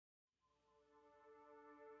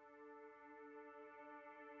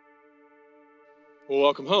Well,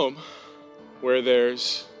 welcome home, where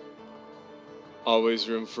there's always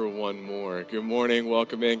room for one more. Good morning,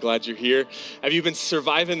 welcome in, glad you're here. Have you been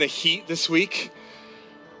surviving the heat this week?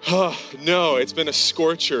 No, it's been a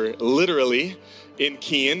scorcher, literally, in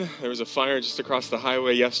Keene. There was a fire just across the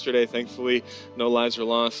highway yesterday. Thankfully, no lives were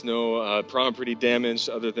lost, no property damaged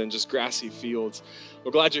other than just grassy fields.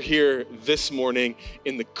 We're glad you're here this morning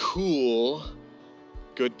in the cool,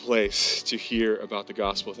 good place to hear about the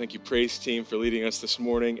gospel. Thank you, praise team, for leading us this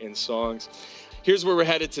morning in songs. Here's where we're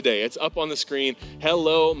headed today. It's up on the screen.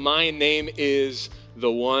 Hello, my name is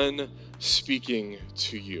the one speaking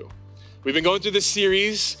to you. We've been going through this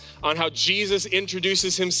series on how Jesus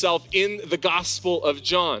introduces himself in the Gospel of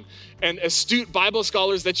John. And astute Bible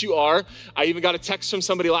scholars that you are, I even got a text from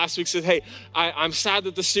somebody last week that said, hey, I'm sad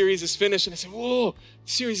that the series is finished. And I said, whoa,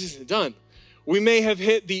 the series isn't done. We may have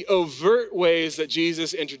hit the overt ways that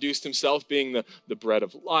Jesus introduced himself, being the bread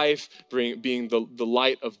of life, being the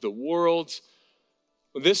light of the world.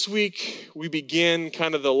 This week, we begin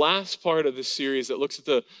kind of the last part of the series that looks at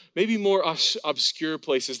the maybe more obscure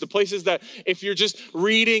places, the places that if you're just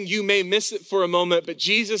reading, you may miss it for a moment, but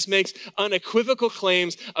Jesus makes unequivocal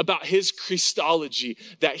claims about his Christology,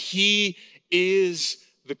 that he is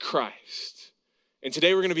the Christ. And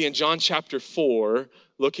today we're going to be in John chapter 4,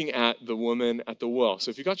 looking at the woman at the well.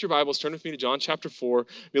 So if you got your Bibles, turn with me to John chapter 4.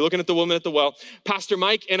 We're looking at the woman at the well. Pastor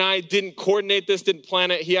Mike and I didn't coordinate this, didn't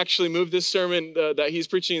plan it. He actually moved this sermon that he's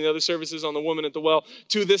preaching in the other services on the woman at the well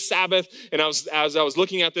to this Sabbath. And as I was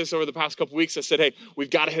looking at this over the past couple weeks, I said, hey,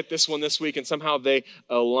 we've got to hit this one this week. And somehow they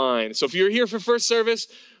align. So if you're here for first service,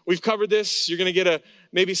 we've covered this. You're going to get a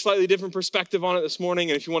maybe slightly different perspective on it this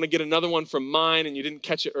morning. And if you want to get another one from mine and you didn't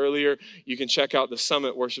catch it earlier, you can check out the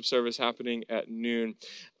Summit worship service happening at noon,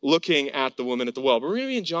 looking at the woman at the well. But we're going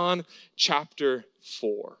to be in John chapter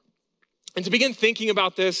 4. And to begin thinking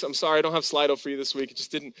about this, I'm sorry, I don't have Slido for you this week. It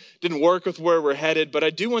just didn't work with where we're headed. But I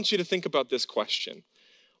do want you to think about this question.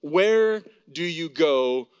 Where do you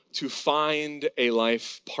go to find a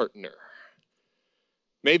life partner?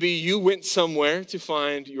 Maybe you went somewhere to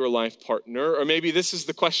find your life partner, or maybe this is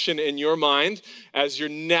the question in your mind as you're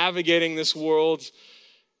navigating this world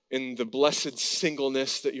in the blessed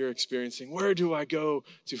singleness that you're experiencing. Where do I go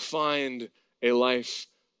to find a life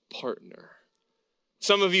partner?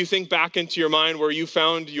 Some of you think back into your mind where you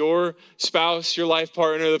found your spouse, your life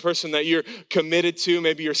partner, the person that you're committed to.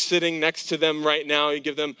 Maybe you're sitting next to them right now. You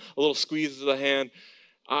give them a little squeeze of the hand.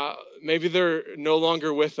 Maybe they're no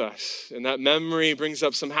longer with us, and that memory brings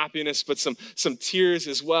up some happiness, but some tears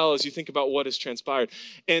as well as you think about what has transpired.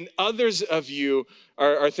 And others of you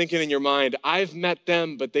are thinking in your mind, I've met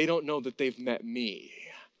them, but they don't know that they've met me.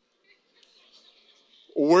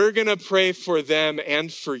 We're going to pray for them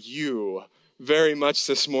and for you very much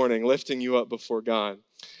this morning, lifting you up before God.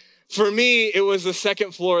 For me, it was the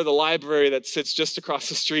second floor of the library that sits just across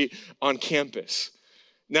the street on campus.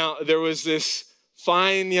 Now, there was this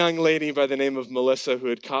fine young lady by the name of Melissa who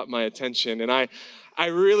had caught my attention, and I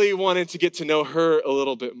really wanted to get to know her a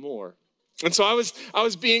little bit more. And so I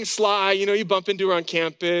was being sly. You know, you bump into her on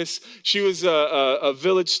campus. She was a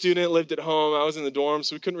village student, lived at home. I was in the dorm,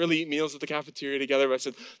 so we couldn't really eat meals at the cafeteria together. But I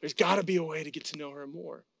said, there's got to be a way to get to know her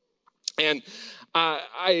more. And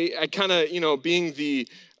I kind of, being the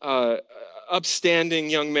upstanding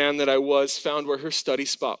young man that I was, found where her study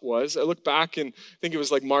spot was. I look back and think it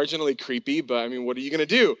was like marginally creepy, but I mean, what are you going to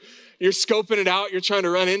do? You're scoping it out. You're trying to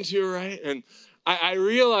run into her, right? And I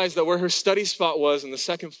realized that where her study spot was on the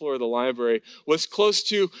second floor of the library was close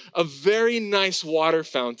to a very nice water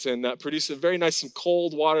fountain that produced a very nice, some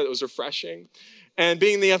cold water that was refreshing. And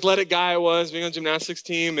being the athletic guy I was, being on the gymnastics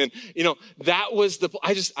team, and, that was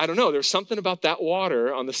I don't know, there's something about that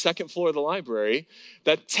water on the second floor of the library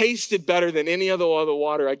that tasted better than any other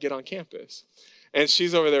water I'd get on campus. And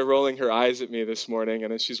she's over there rolling her eyes at me this morning,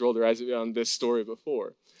 and then she's rolled her eyes at me on this story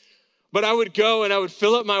before. But I would go and I would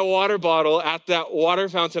fill up my water bottle at that water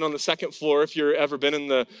fountain on the second floor. If you've ever been in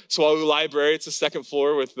the SWALU library, it's the second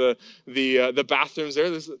floor with the bathrooms there.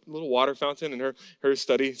 There's a little water fountain, and her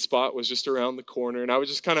study spot was just around the corner. And I would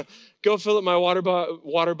just kind of go fill up my water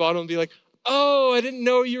bottle and be like, oh, I didn't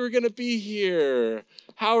know you were going to be here.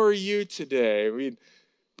 How are you today? We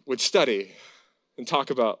would study and talk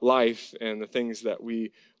about life and the things that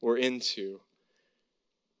we were into.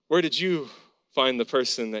 Where did you find the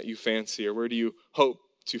person that you fancy, or where do you hope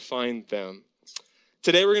to find them?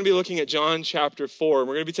 Today we're going to be looking at John chapter 4, and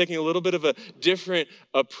we're going to be taking a little bit of a different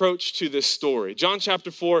approach to this story. John chapter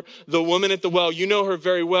 4, the woman at the well, you know her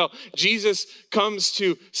very well. Jesus comes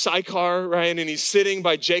to Sychar, right, and he's sitting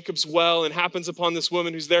by Jacob's well and happens upon this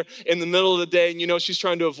woman who's there in the middle of the day, and you know she's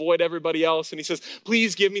trying to avoid everybody else, and he says,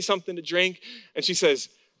 please give me something to drink. And she says,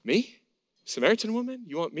 me? Samaritan woman?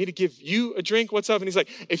 You want me to give you a drink? What's up? And he's like,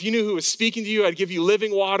 if you knew who was speaking to you, I'd give you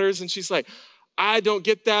living waters. And she's like, I don't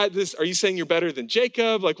get that. Are you saying you're better than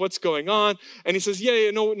Jacob? Like, what's going on? And he says, yeah,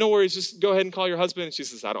 no worries. Just go ahead and call your husband. And she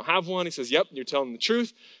says, I don't have one. He says, yep, you're telling the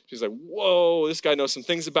truth. She's like, whoa, this guy knows some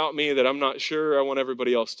things about me that I'm not sure I want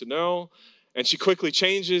everybody else to know. And she quickly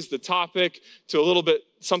changes the topic to a little bit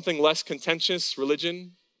something less contentious,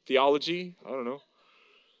 religion, theology, I don't know.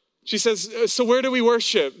 She says, so where do we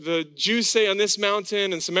worship? The Jews say on this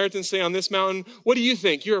mountain and Samaritans say on this mountain. What do you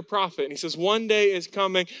think? You're a prophet. And he says, one day is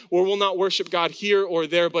coming where we'll not worship God here or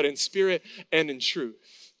there, but in spirit and in truth.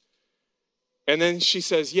 And then she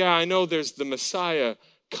says, yeah, I know there's the Messiah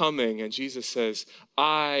coming. And Jesus says,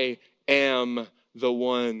 I am the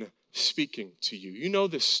one speaking to you. You know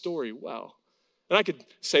this story well. And I could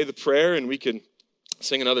say the prayer and we could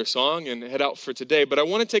sing another song and head out for today, but I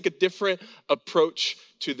want to take a different approach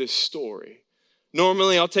to this story.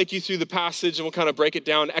 Normally, I'll take you through the passage and we'll kind of break it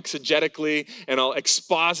down exegetically and I'll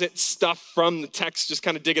exposit stuff from the text, just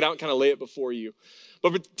kind of dig it out and kind of lay it before you.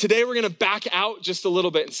 But today we're going to back out just a little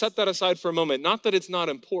bit and set that aside for a moment. Not that it's not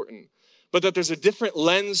important, but that there's a different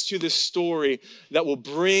lens to this story that will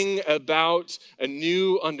bring about a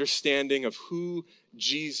new understanding of who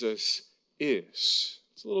Jesus is.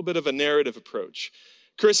 It's a little bit of a narrative approach.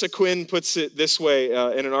 Carissa Quinn puts it this way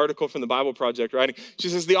in an article from the Bible Project writing. She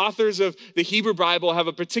says, the authors of the Hebrew Bible have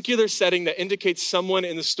a particular setting that indicates someone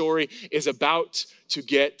in the story is about to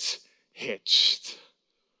get hitched.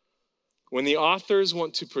 When the authors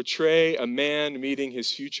want to portray a man meeting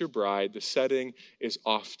his future bride, the setting is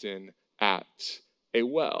often at a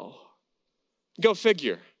well. Go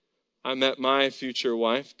figure. I met my future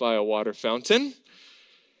wife by a water fountain.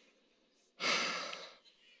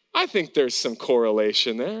 I think there's some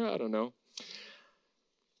correlation there. I don't know.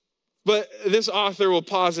 But this author will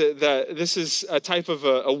posit that this is a type of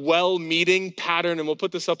a well-meeting pattern, and we'll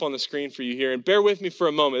put this up on the screen for you here. And bear with me for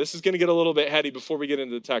a moment. This is going to get a little bit heady before we get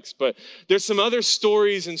into the text. But there's some other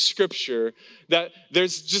stories in Scripture that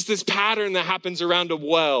there's just this pattern that happens around a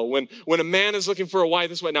well. When a man is looking for a wife,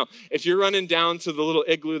 this way. Now, if you're running down to the little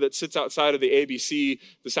igloo that sits outside of the ABC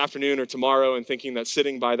this afternoon or tomorrow and thinking that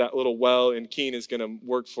sitting by that little well in Keene is going to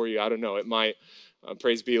work for you, I don't know. It might.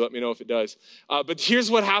 Praise be, let me know if it does. But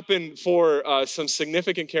here's what happened for some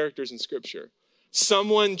significant characters in Scripture.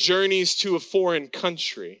 Someone journeys to a foreign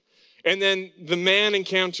country, and then the man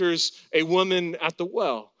encounters a woman at the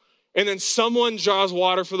well. And then someone draws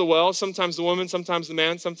water for the well, sometimes the woman, sometimes the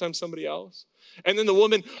man, sometimes somebody else. And then the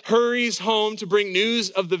woman hurries home to bring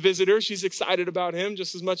news of the visitor. She's excited about him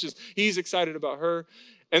just as much as he's excited about her.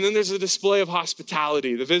 And then there's a display of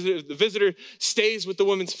hospitality. The visitor stays with the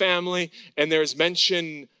woman's family, and there's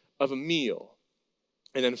mention of a meal.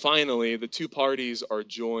 And then finally, the two parties are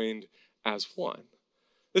joined as one.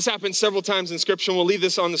 This happens several times in Scripture. We'll leave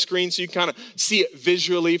this on the screen so you can kind of see it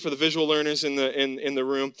visually for the visual learners in the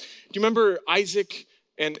room. Do you remember Isaac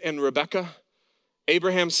and Rebekah?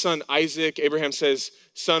 Abraham's son Isaac. Abraham says,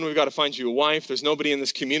 son, we've got to find you a wife. There's nobody in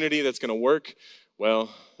this community that's going to work.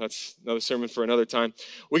 Well, that's another sermon for another time.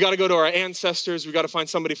 We got to go to our ancestors. We got to find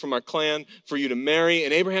somebody from our clan for you to marry.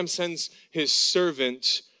 And Abraham sends his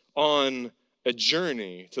servant on a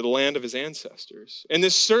journey to the land of his ancestors. And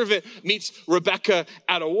this servant meets Rebekah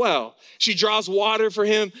at a well. She draws water for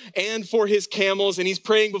him and for his camels. And he's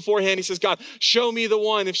praying beforehand. He says, God, show me the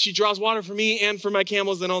one. If she draws water for me and for my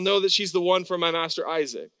camels, then I'll know that she's the one for my master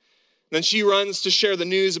Isaac. Then she runs to share the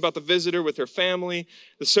news about the visitor with her family.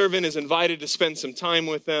 The servant is invited to spend some time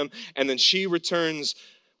with them. And then she returns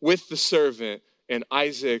with the servant, and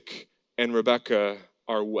Isaac and Rebekah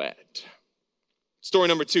are wed. Story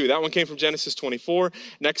number 2, that one came from Genesis 24.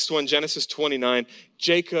 Next one, Genesis 29,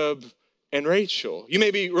 Jacob and Rachel. You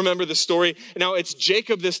maybe remember the story. Now it's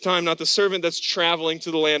Jacob this time, not the servant, that's traveling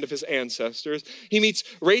to the land of his ancestors. He meets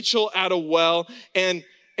Rachel at a well, and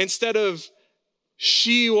instead of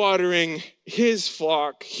she watering his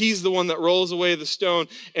flock, he's the one that rolls away the stone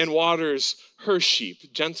and waters her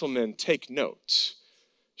sheep. Gentlemen, take note.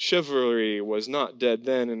 Chivalry was not dead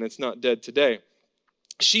then, and it's not dead today.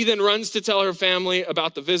 She then runs to tell her family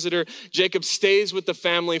about the visitor. Jacob stays with the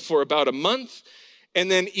family for about a month,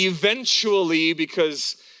 and then eventually,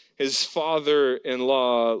 because his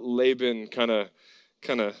father-in-law Laban kind of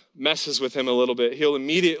kind of messes with him a little bit. He'll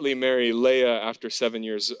immediately marry Leah after 7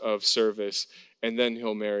 years of service, and then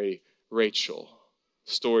he'll marry Rachel.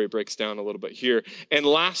 Story breaks down a little bit here. And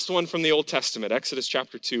last one from the Old Testament, Exodus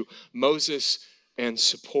chapter 2, Moses and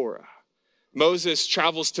Zipporah. Moses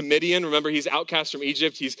travels to Midian. Remember, he's outcast from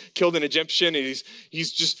Egypt. He's killed an Egyptian. And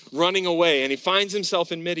he's just running away, and he finds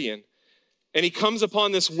himself in Midian. And he comes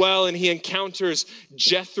upon this well, and he encounters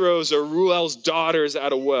Jethro's or Reuel's daughters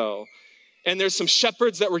at a well. And there's some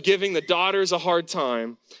shepherds that were giving the daughters a hard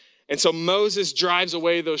time. And so Moses drives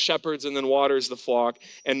away those shepherds and then waters the flock.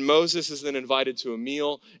 And Moses is then invited to a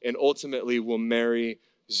meal and ultimately will marry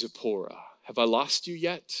Zipporah. Have I lost you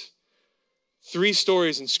yet? 3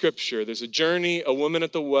 stories in Scripture. There's a journey, a woman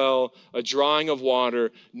at the well, a drawing of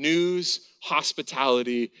water, news,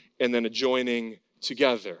 hospitality, and then a joining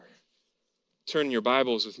together. Turn your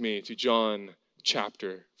Bibles with me to John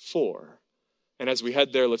chapter 4. And as we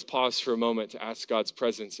head there, let's pause for a moment to ask God's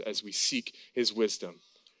presence as we seek his wisdom.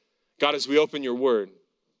 God, as we open your word,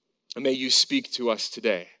 may you speak to us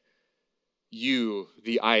today. You,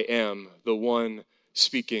 the I am, the one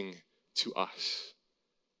speaking to us.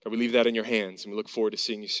 God, we leave that in your hands, and we look forward to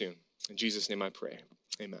seeing you soon. In Jesus' name I pray,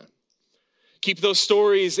 amen. Keep those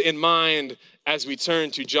stories in mind as we turn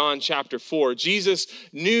to John chapter 4. Jesus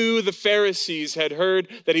knew the Pharisees had heard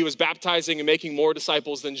that he was baptizing and making more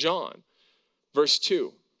disciples than John. Verse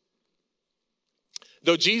 2.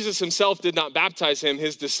 Though Jesus himself did not baptize him,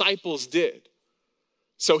 his disciples did.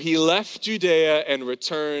 So he left Judea and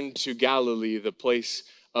returned to Galilee, the place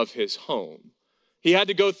of his home. He had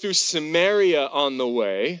to go through Samaria on the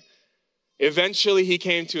way. Eventually, he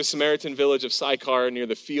came to a Samaritan village of Sychar near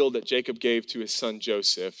the field that Jacob gave to his son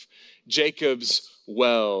Joseph. Jacob's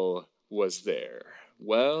well was there.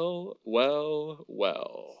 Well.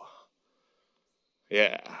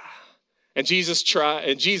 Yeah. And Jesus,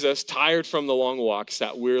 tired from the long walk,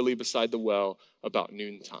 sat wearily beside the well about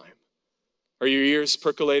noontime. Are your ears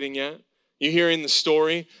percolating yet? You hearing the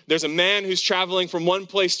story? There's a man who's traveling from one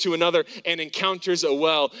place to another and encounters a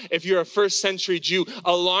well. If you're a first century Jew,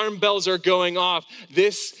 alarm bells are going off.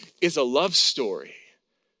 This is a love story,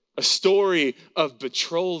 a story of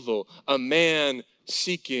betrothal, a man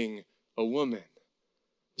seeking a woman.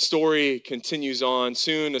 The story continues on.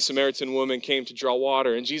 Soon a Samaritan woman came to draw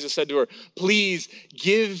water, and Jesus said to her, "Please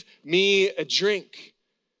give me a drink."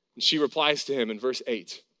 And she replies to him in verse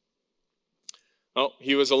 8. Oh,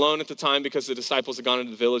 he was alone at the time because the disciples had gone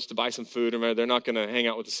into the village to buy some food. Remember, they're not going to hang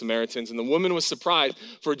out with the Samaritans. And the woman was surprised,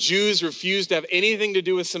 for Jews refused to have anything to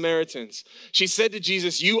do with Samaritans. She said to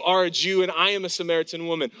Jesus, "You are a Jew and I am a Samaritan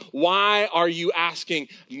woman. Why are you asking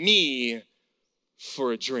me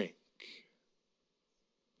for a drink?"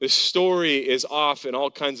 This story is off in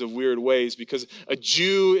all kinds of weird ways because a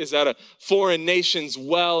Jew is at a foreign nation's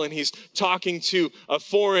well and he's talking to a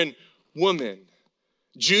foreign woman.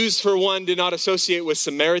 Jews, for one, did not associate with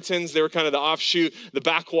Samaritans. They were kind of the offshoot, the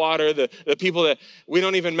backwater, the people that we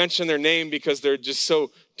don't even mention their name because they're just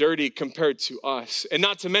so dirty compared to us. And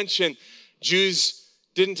not to mention, Jews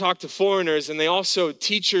didn't talk to foreigners, and they also,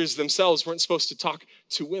 teachers themselves, weren't supposed to talk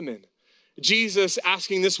to women. Jesus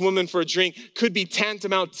asking this woman for a drink could be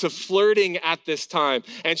tantamount to flirting at this time.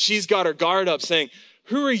 And she's got her guard up saying,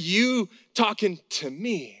 "Who are you talking to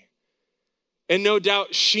me?" And no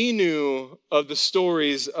doubt she knew of the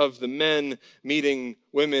stories of the men meeting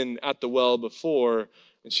women at the well before.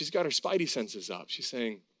 And she's got her spidey senses up. She's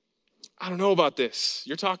saying, "I don't know about this.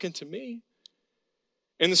 You're talking to me?"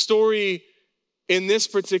 And the story in this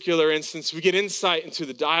particular instance, we get insight into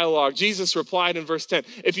the dialogue. Jesus replied in verse 10,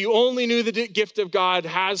 "If you only knew the gift of God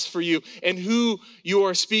has for you and who you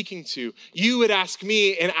are speaking to, you would ask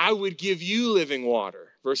me and I would give you living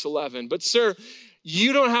water." Verse 11, "But sir,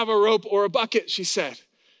 you don't have a rope or a bucket," she said.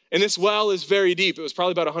 "And this well is very deep." It was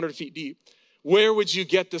probably about 100 feet deep. "Where would you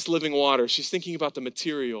get this living water?" She's thinking about the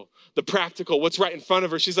material, the practical, what's right in front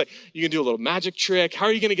of her. She's like, "You can do a little magic trick. How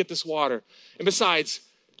are you going to get this water? And besides,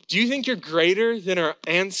 do you think you're greater than our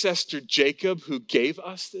ancestor Jacob who gave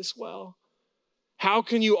us this well? How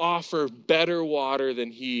can you offer better water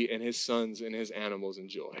than he and his sons and his animals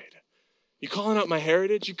enjoyed? You calling out my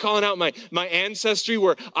heritage? You calling out my ancestry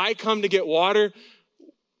where I come to get water?"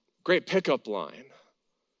 Great pickup line.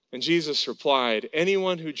 And Jesus replied,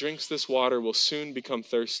 "Anyone who drinks this water will soon become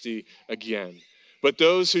thirsty again. But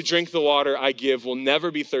those who drink the water I give will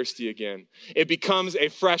never be thirsty again. It becomes a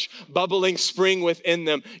fresh, bubbling spring within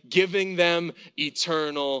them, giving them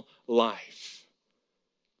eternal life."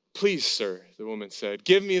 "Please, sir," the woman said,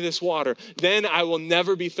 "give me this water. Then I will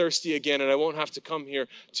never be thirsty again, and I won't have to come here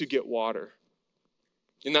to get water."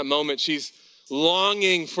 In that moment, she's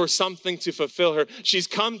longing for something to fulfill her. She's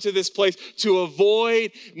come to this place to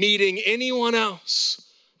avoid meeting anyone else.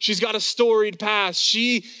 She's got a storied past.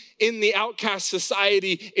 She, in the outcast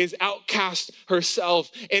society, is outcast herself.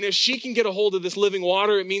 And if she can get a hold of this living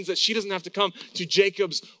water, it means that she doesn't have to come to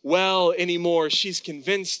Jacob's well anymore. She's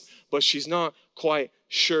convinced, but she's not quite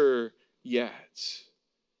sure yet.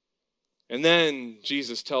 And then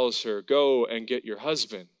Jesus tells her, go and get your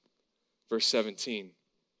husband. Verse 17.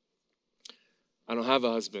 I don't have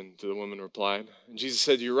a husband, the woman replied. And Jesus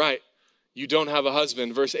said, you're right. You don't have a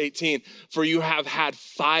husband. Verse 18, for you have had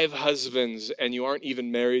 5 husbands and you aren't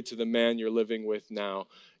even married to the man you're living with now.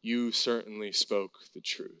 You certainly spoke the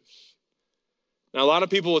truth. Now, a lot of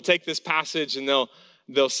people will take this passage and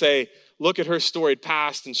they'll say, look at her storied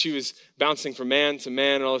past, and she was bouncing from man to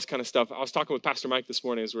man and all this kind of stuff. I was talking with Pastor Mike this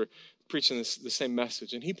morning as we're preaching the same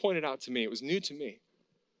message, and he pointed out to me, it was new to me,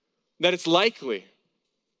 that it's likely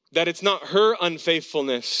that it's not her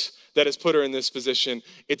unfaithfulness that has put her in this position,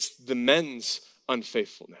 it's the men's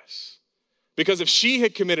unfaithfulness. Because if she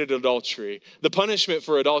had committed adultery, the punishment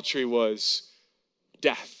for adultery was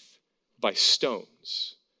death by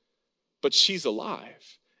stones. But she's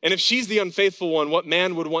alive. And if she's the unfaithful one, what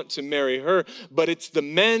man would want to marry her? But it's the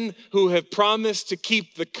men who have promised to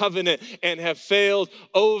keep the covenant and have failed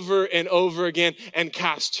over and over again and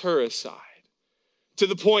cast her aside. To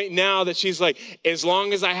the point now that she's like, as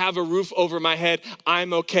long as I have a roof over my head,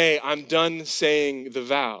 I'm okay. I'm done saying the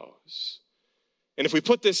vows. And if we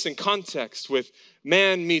put this in context with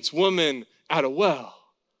man meets woman at a well,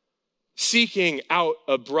 seeking out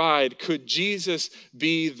a bride, could Jesus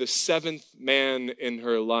be the 7th man in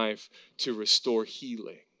her life to restore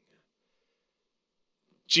healing?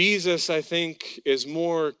 Jesus, I think, is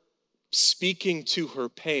more speaking to her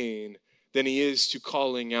pain than he is to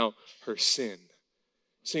calling out her sin.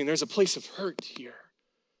 Saying there's a place of hurt here.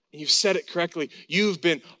 And you've said it correctly. You've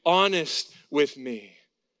been honest with me.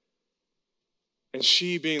 And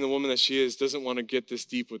she, being the woman that she is, doesn't want to get this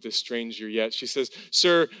deep with this stranger yet. She says,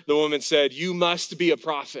 sir, the woman said, you must be a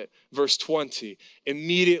prophet. Verse 20,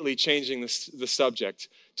 immediately changing the subject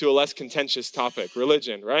to a less contentious topic,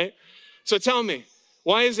 religion, right? So tell me,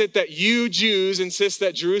 why is it that you Jews insist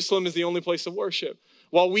that Jerusalem is the only place of worship,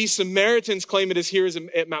 while we Samaritans claim it is here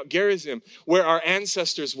at Mount Gerizim, where our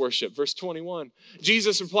ancestors worship? Verse 21.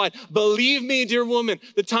 Jesus replied, believe me, dear woman,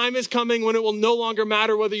 the time is coming when it will no longer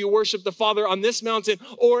matter whether you worship the Father on this mountain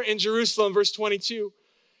or in Jerusalem. Verse 22.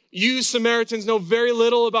 You Samaritans know very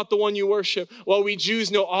little about the one you worship, while we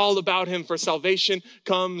Jews know all about him, for salvation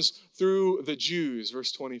comes through the Jews.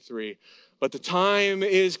 Verse 23. But the time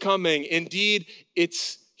is coming. Indeed,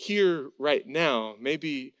 it's here right now.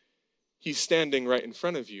 Maybe he's standing right in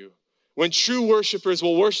front of you, when true worshipers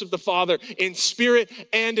will worship the Father in spirit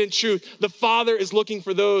and in truth. The Father is looking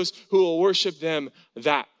for those who will worship them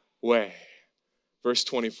that way. Verse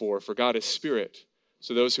 24, for God is spirit,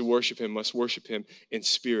 so those who worship him must worship him in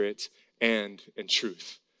spirit and in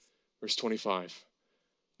truth. Verse 25,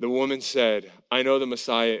 the woman said, I know the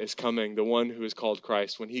Messiah is coming, the one who is called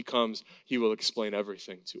Christ. When he comes, he will explain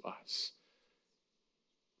everything to us.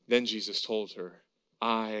 Then Jesus told her,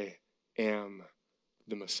 I am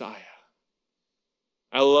the Messiah.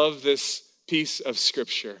 I love this piece of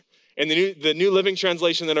scripture. And the New Living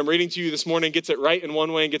Translation that I'm reading to you this morning gets it right in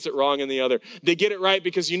one way and gets it wrong in the other. They get it right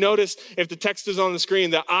because you notice, if the text is on the screen,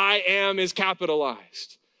 that I am is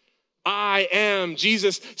capitalized. I am,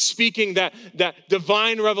 Jesus speaking that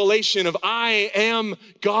divine revelation of I am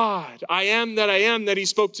God. I am that he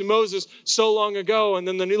spoke to Moses so long ago. And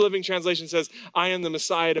then the New Living Translation says, I am the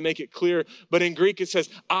Messiah, to make it clear. But in Greek it says,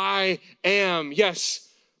 I am, yes,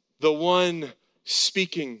 the one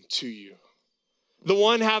speaking to you. The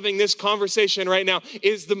one having this conversation right now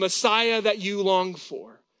is the Messiah that you long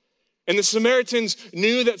for. And the Samaritans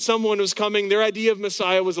knew that someone was coming. Their idea of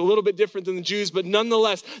Messiah was a little bit different than the Jews, but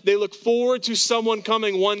nonetheless, they looked forward to someone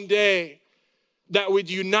coming one day that would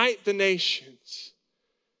unite the nations.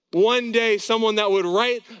 One day, someone that would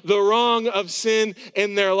right the wrong of sin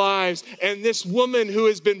in their lives. And this woman who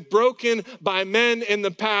has been broken by men in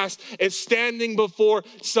the past is standing before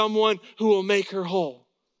someone who will make her whole.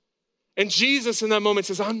 And Jesus in that moment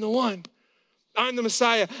says, I'm the one. I'm the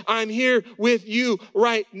Messiah. I'm here with you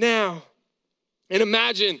right now. And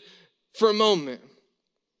imagine for a moment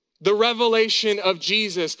the revelation of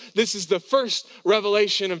Jesus. This is the first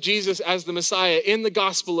revelation of Jesus as the Messiah in the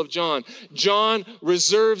Gospel of John. John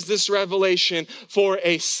reserves this revelation for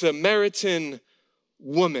a Samaritan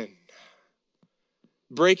woman,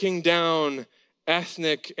 breaking down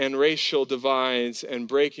ethnic and racial divides and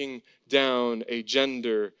breaking down a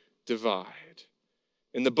gender divide.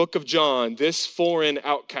 In the book of John, this foreign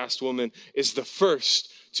outcast woman is the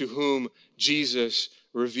first to whom Jesus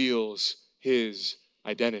reveals his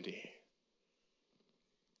identity.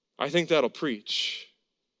 I think that'll preach.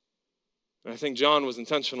 And I think John was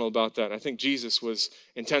intentional about that. I think Jesus was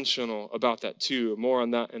intentional about that too. More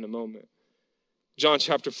on that in a moment. John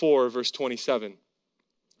chapter 4, verse 27.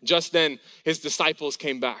 Just then, his disciples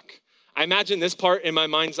came back. I imagine this part in my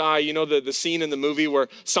mind's eye, you know, the scene in the movie where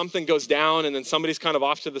something goes down and then somebody's kind of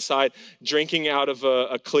off to the side drinking out of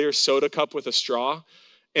a clear soda cup with a straw.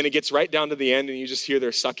 And it gets right down to the end and you just hear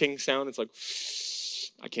their sucking sound. It's like,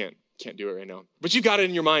 I can't do it right now. But you got it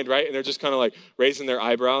in your mind, right? And they're just kind of like raising their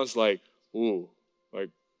eyebrows like, ooh, like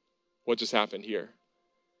what just happened here?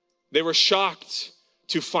 They were shocked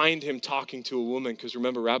to find him talking to a woman because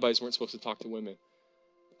remember, rabbis weren't supposed to talk to women.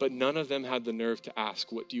 But none of them had the nerve to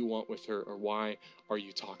ask, what do you want with her or why are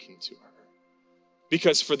you talking to her?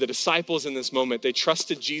 Because for the disciples in this moment, they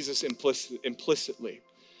trusted Jesus implicitly.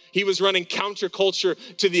 He was running counterculture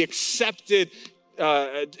to the accepted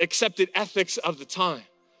ethics of the time.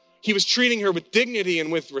 He was treating her with dignity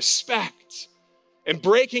and with respect and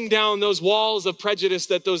breaking down those walls of prejudice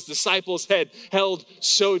that those disciples had held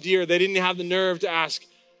so dear. They didn't have the nerve to ask,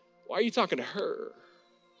 why are you talking to her?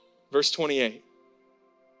 Verse 28.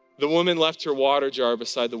 The woman left her water jar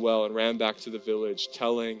beside the well and ran back to the village,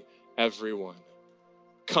 telling everyone,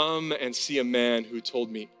 come and see a man who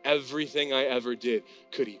told me everything I ever did.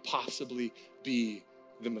 Could he possibly be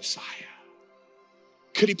the Messiah?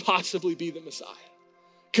 Could he possibly be the Messiah?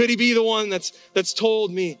 Could he be the one that's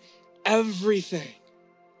told me everything?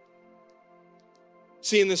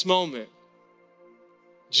 See, in this moment,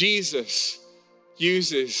 Jesus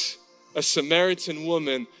uses a Samaritan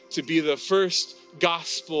woman to be the first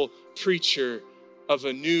gospel preacher of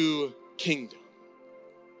a new kingdom.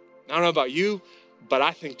 I don't know about you, but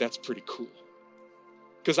I think that's pretty cool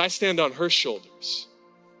because I stand on her shoulders.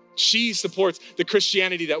 She supports the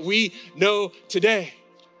Christianity that we know today.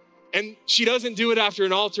 And she doesn't do it after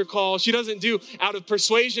an altar call. She doesn't do out of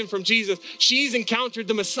persuasion from Jesus. She's encountered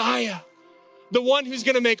the Messiah, the one who's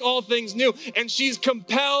going to make all things new. And she's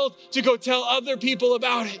compelled to go tell other people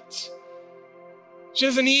about it. She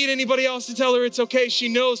doesn't need anybody else to tell her it's okay. She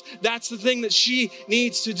knows that's the thing that she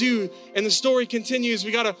needs to do. And the story continues.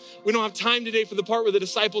 We don't have time today for the part where the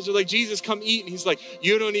disciples are like, Jesus, come eat. And he's like,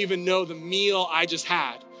 you don't even know the meal I just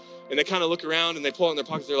had. And they kind of look around and they pull out in their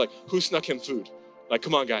pockets. They're like, who snuck him food? Like,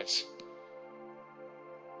 come on, guys.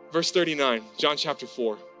 Verse 39, John chapter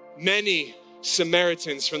 4. Many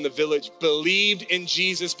Samaritans from the village believed in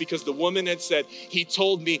Jesus because the woman had said, he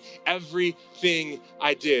told me everything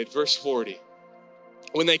I did. Verse 40.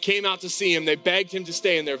 When they came out to see him, they begged him to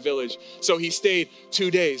stay in their village. So he stayed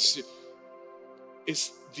 2 days.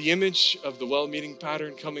 Is the image of the well-meeting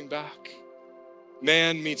pattern coming back?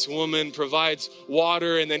 Man meets woman, provides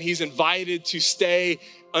water, and then he's invited to stay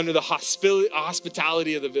under the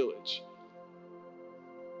hospitality of the village.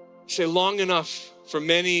 Say, long enough for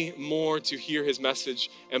many more to hear his message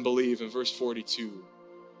and believe. In verse 42.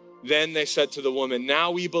 Then they said to the woman,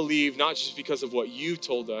 now we believe not just because of what you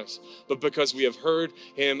told us, but because we have heard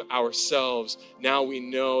him ourselves. Now we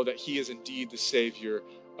know that he is indeed the Savior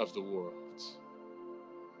of the world.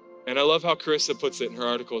 And I love how Carissa puts it in her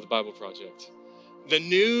article at the Bible Project. The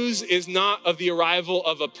news is not of the arrival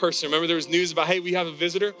of a person. Remember there was news about, hey, we have a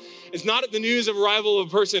visitor. It's not the news of arrival of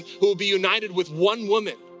a person who will be united with one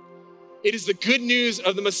woman. It is the good news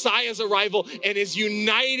of the Messiah's arrival, and his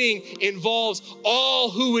uniting involves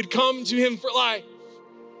all who would come to him for life.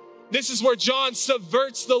 This is where John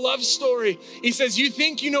subverts the love story. He says, you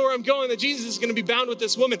think you know where I'm going, that Jesus is going to be bound with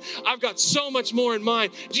this woman. I've got so much more in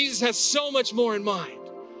mind. Jesus has so much more in mind.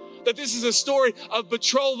 That this is a story of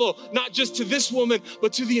betrothal, not just to this woman,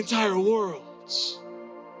 but to the entire world.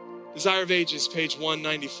 Desire of Ages, page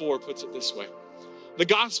 194, puts it this way. The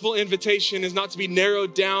gospel invitation is not to be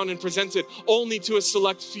narrowed down and presented only to a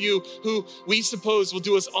select few who we suppose will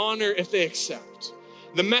do us honor if they accept.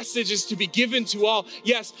 The message is to be given to all.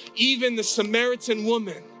 Yes, even the Samaritan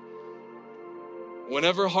woman.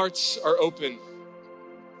 Whenever hearts are open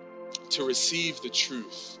to receive the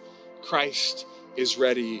truth, Christ is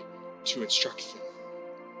ready to instruct them.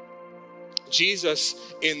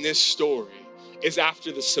 Jesus in this story is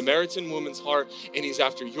after the Samaritan woman's heart, and he's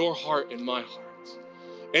after your heart and my heart.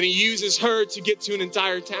 And he uses her to get to an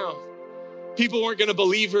entire town. People weren't going to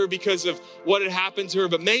believe her because of what had happened to her,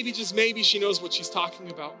 but maybe, just maybe, she knows what she's talking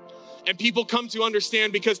about. And people come to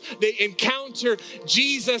understand because they encounter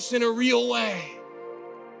Jesus in a real way.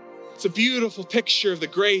 It's a beautiful picture of the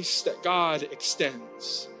grace that God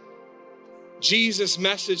extends. Jesus'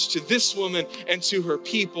 message to this woman and to her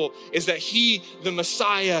people is that he, the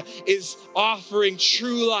Messiah, is offering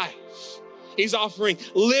true life. He's offering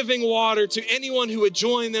living water to anyone who would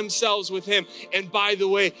join themselves with him. And by the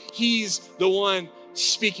way, he's the one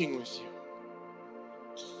speaking with you.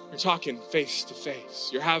 You're talking face to face.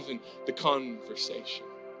 You're having the conversation.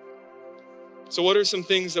 So what are some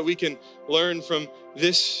things that we can learn from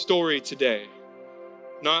this story today?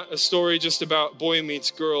 Not a story just about boy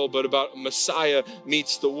meets girl, but about Messiah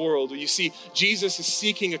meets the world. You see, Jesus is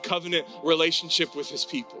seeking a covenant relationship with his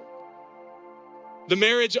people. The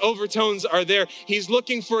marriage overtones are there. He's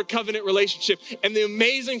looking for a covenant relationship. And the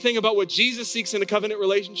amazing thing about what Jesus seeks in a covenant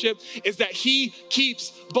relationship is that he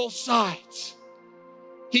keeps both sides.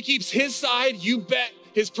 He keeps his side, you bet,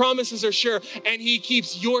 his promises are sure, and he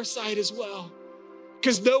keeps your side as well.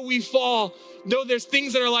 Because though we fall, though there's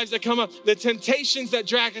things in our lives that come up, the temptations that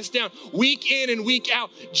drag us down, week in and week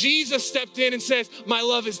out, Jesus stepped in and says, my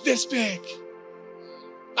love is this big.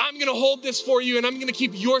 I'm gonna hold this for you and I'm gonna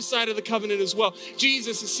keep your side of the covenant as well.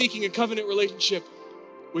 Jesus is seeking a covenant relationship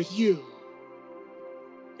with you.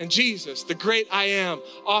 And Jesus, the great I am,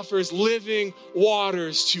 offers living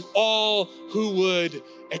waters to all who would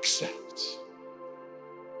accept.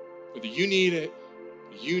 Whether you need it,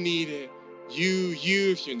 you,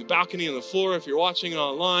 if you're in the balcony, on the floor, if you're watching it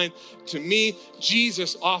online, to me,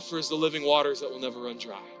 Jesus offers the living waters that will never run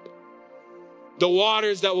dry. The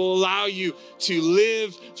waters that will allow you to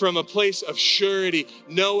live from a place of surety,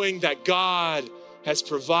 knowing that God has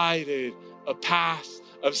provided a path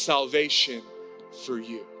of salvation for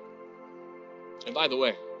you. And by the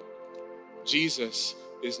way, Jesus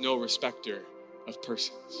is no respecter of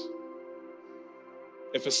persons.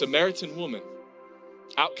 If a Samaritan woman,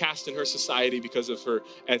 outcast in her society because of her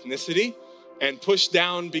ethnicity and pushed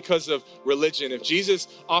down because of religion, if Jesus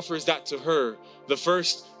offers that to her, the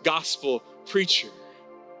first gospel preacher,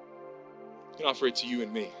 he can offer it to you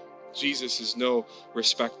and me. Jesus is no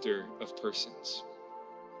respecter of persons.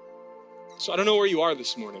 So I don't know where you are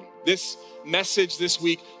this morning. This message this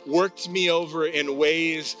week worked me over in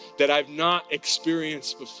ways that I've not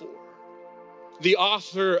experienced before. The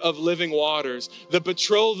author of Living Waters, the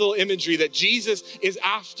betrothal imagery that Jesus is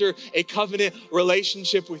after a covenant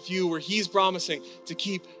relationship with you where he's promising to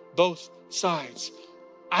keep both sides.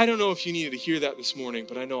 I don't know if you needed to hear that this morning,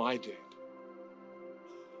 but I know I did.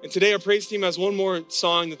 And today our praise team has one more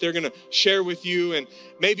song that they're gonna share with you, and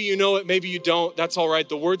maybe you know it, maybe you don't, that's all right.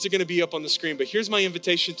 The words are gonna be up on the screen, but here's my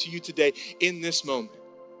invitation to you today in this moment.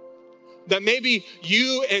 That maybe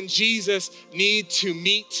you and Jesus need to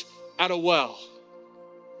meet at a well.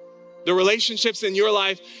 The relationships in your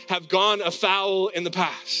life have gone afoul in the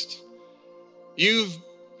past. You've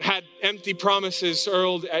had empty promises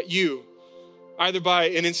hurled at you, either by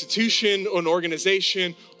an institution or an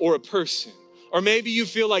organization or a person. Or maybe you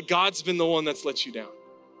feel like God's been the one that's let you down.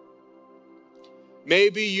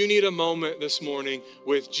 Maybe you need a moment this morning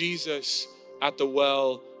with Jesus at the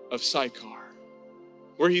well of Sychar,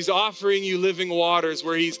 where he's offering you living waters,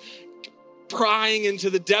 where he's prying into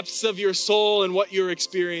the depths of your soul and what you're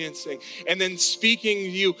experiencing, and then speaking to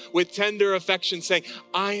you with tender affection, saying,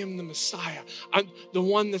 I am the Messiah. I'm the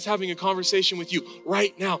one that's having a conversation with you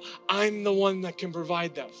right now. I'm the one that can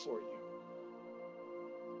provide that for you.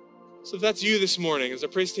 So if that's you this morning, as our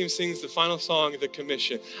praise team sings the final song of the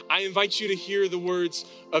commission, I invite you to hear the words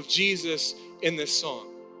of Jesus in this song.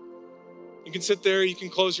 You can sit there, you can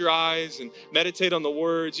close your eyes and meditate on the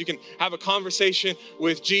words. You can have a conversation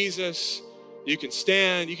with Jesus. You can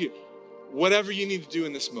stand, whatever you need to do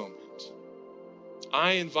in this moment.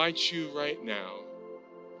 I invite you right now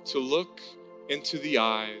to look into the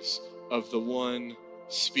eyes of the one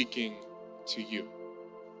speaking to you.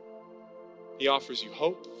 He offers you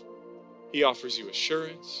hope. He offers you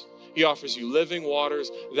assurance. He offers you living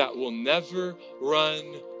waters that will never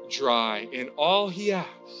run dry. And all he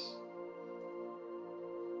asks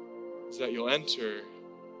is that you'll enter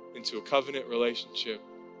into a covenant relationship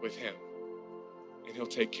with him. And he'll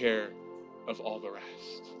take care of all the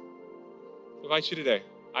rest. I invite you today,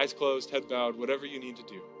 eyes closed, head bowed, whatever you need to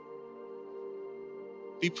do.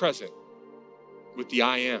 Be present with the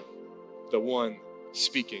I am, the one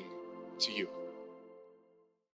speaking to you.